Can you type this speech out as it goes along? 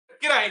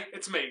G'day,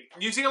 it's me,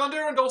 New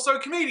Zealander and also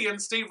comedian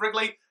Steve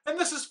Wrigley, and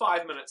this is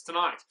 5 Minutes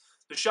Tonight,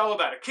 the show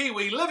about a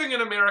Kiwi living in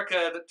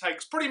America that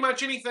takes pretty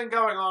much anything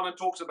going on and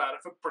talks about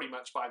it for pretty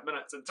much 5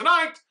 minutes. And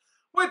tonight,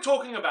 we're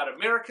talking about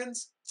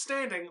Americans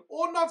standing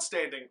or not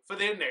standing for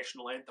their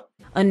national anthem.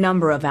 A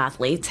number of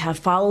athletes have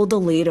followed the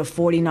lead of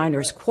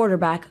 49ers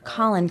quarterback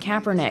Colin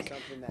Kaepernick,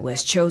 who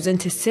has chosen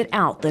to sit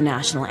out the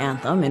national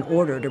anthem in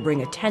order to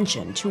bring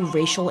attention to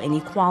racial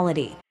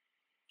inequality.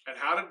 And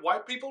how did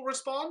white people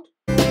respond?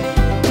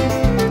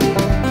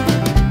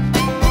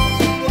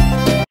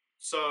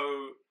 So,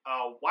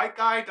 a white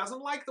guy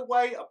doesn't like the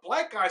way a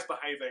black guy's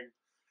behaving,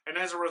 and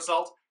as a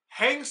result,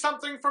 hangs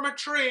something from a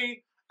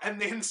tree and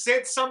then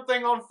sets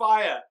something on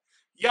fire.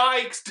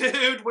 Yikes,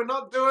 dude, we're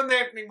not doing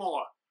that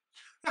anymore.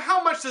 Now,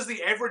 how much does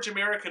the average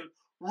American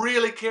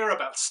really care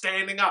about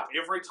standing up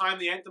every time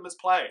the anthem is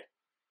played?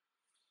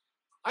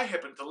 I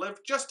happen to live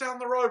just down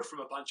the road from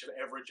a bunch of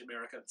average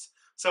Americans,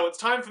 so it's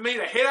time for me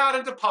to head out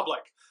into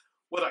public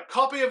with a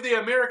copy of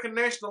the American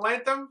National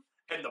Anthem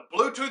and the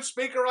Bluetooth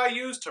speaker I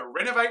use to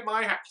renovate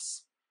my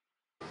house.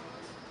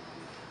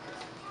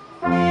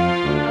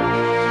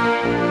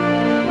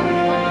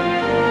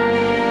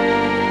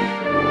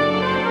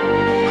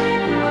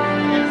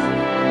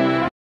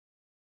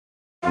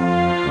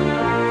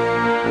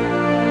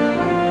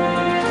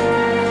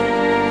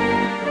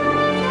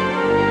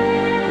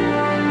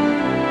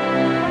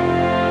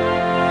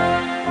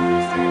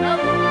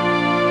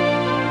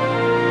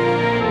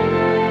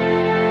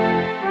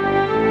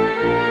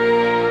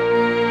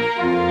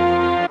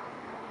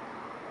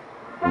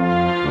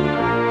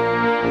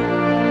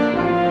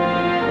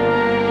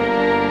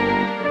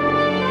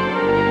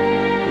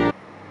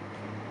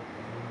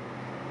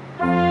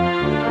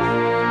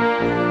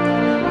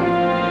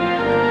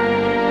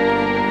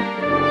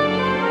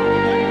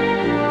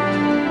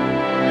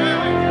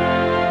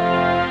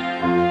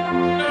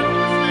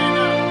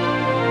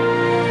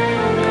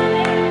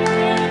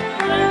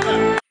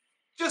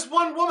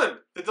 One woman.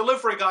 The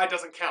delivery guy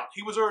doesn't count.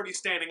 He was already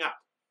standing up.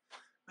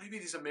 Maybe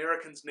these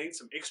Americans need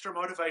some extra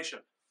motivation.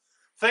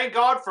 Thank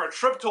God for a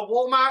trip to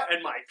Walmart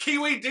and my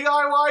Kiwi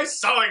DIY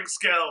sewing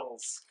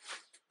skills.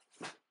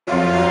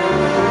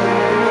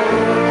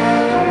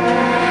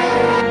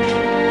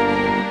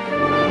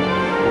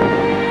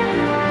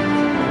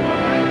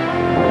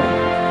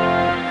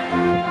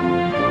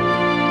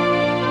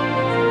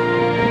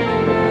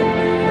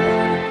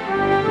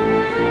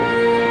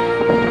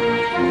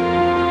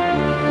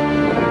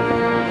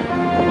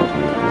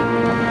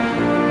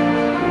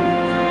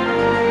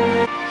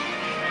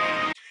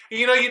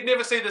 You know, you'd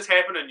never see this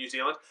happen in New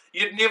Zealand.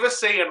 You'd never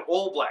see an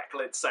All Black,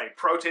 let's say,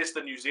 protest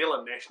the New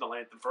Zealand national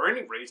anthem for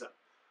any reason.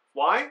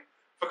 Why?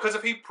 Because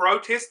if he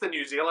protests the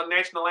New Zealand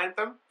national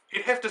anthem,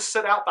 he'd have to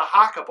sit out the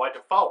haka by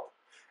default.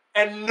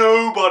 And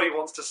nobody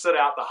wants to sit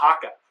out the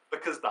haka,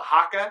 because the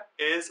haka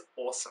is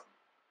awesome.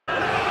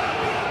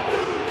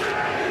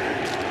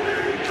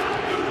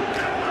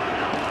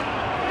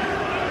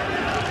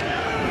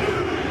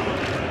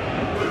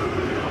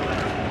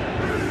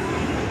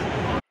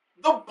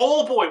 The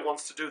ball boy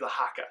wants to do the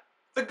haka.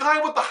 The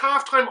guy with the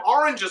halftime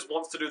oranges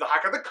wants to do the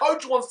haka. The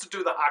coach wants to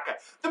do the haka.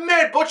 The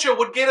mad butcher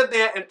would get in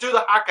there and do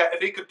the haka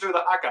if he could do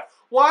the haka.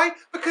 Why?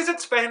 Because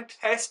it's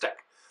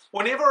fantastic.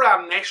 Whenever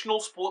our national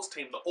sports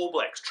team, the All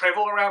Blacks,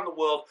 travel around the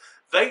world,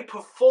 they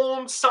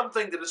perform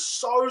something that is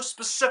so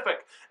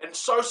specific and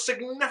so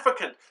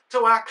significant to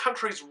our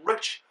country's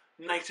rich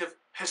native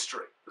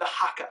history. The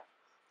haka,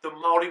 the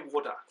Māori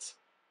war dance.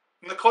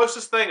 And the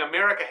closest thing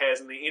America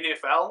has in the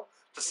NFL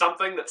to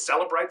something that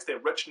celebrates their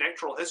rich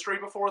natural history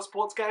before a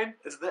sports game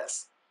is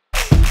this.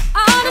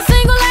 All the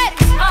single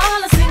ladies,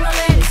 all the single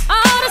ladies,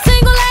 all the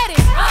single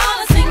ladies,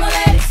 all the single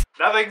ladies.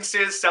 Nothing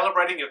says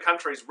celebrating your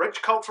country's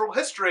rich cultural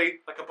history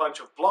like a bunch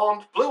of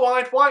blonde,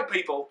 blue-eyed white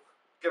people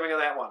giving her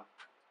that one.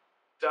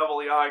 Double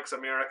yikes,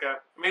 America.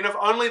 I mean, if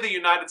only the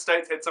United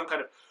States had some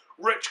kind of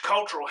rich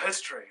cultural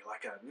history,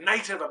 like a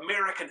Native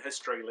American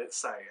history, let's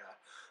say,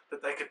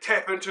 that they could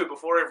tap into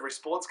before every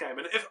sports game.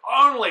 And if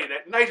only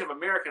that Native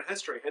American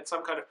history had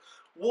some kind of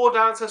war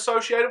dance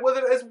associated with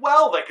it as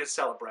well they could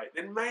celebrate,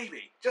 then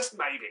maybe, just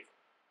maybe.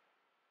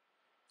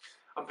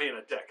 I'm being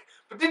a dick.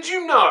 But did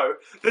you know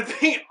that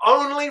the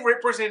only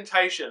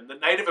representation the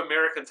Native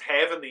Americans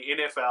have in the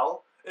NFL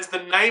is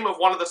the name of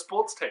one of the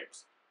sports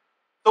teams?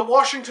 The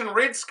Washington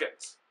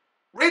Redskins.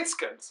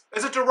 Redskins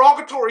is a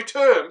derogatory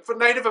term for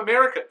Native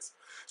Americans.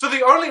 So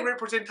the only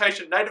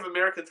representation Native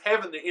Americans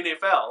have in the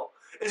NFL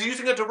is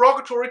using a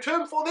derogatory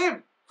term for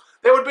them.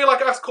 That would be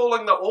like us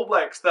calling the All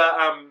Blacks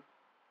the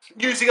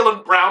New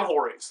Zealand Brown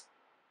Hories.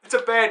 It's a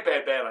bad,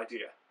 bad, bad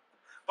idea.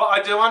 But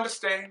I do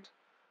understand.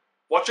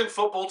 Watching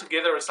football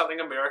together is something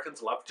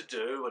Americans love to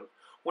do, and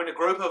when a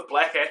group of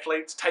black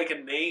athletes take a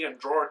knee and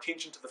draw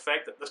attention to the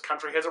fact that this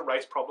country has a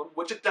race problem,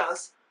 which it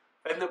does,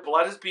 and that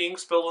blood is being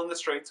spilled in the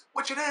streets,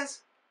 which it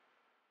is,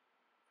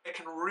 it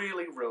can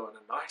really ruin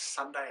a nice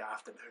Sunday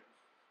afternoon.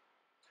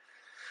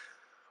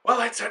 Well,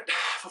 that's it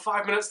for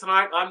 5 Minutes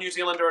Tonight. I'm New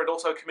Zealander and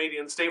also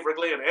comedian Steve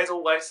Wrigley, and as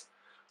always,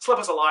 slip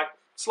us a like,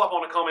 slap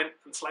on a comment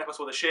and slap us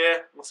with a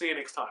share. We'll see you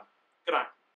next time. Good night.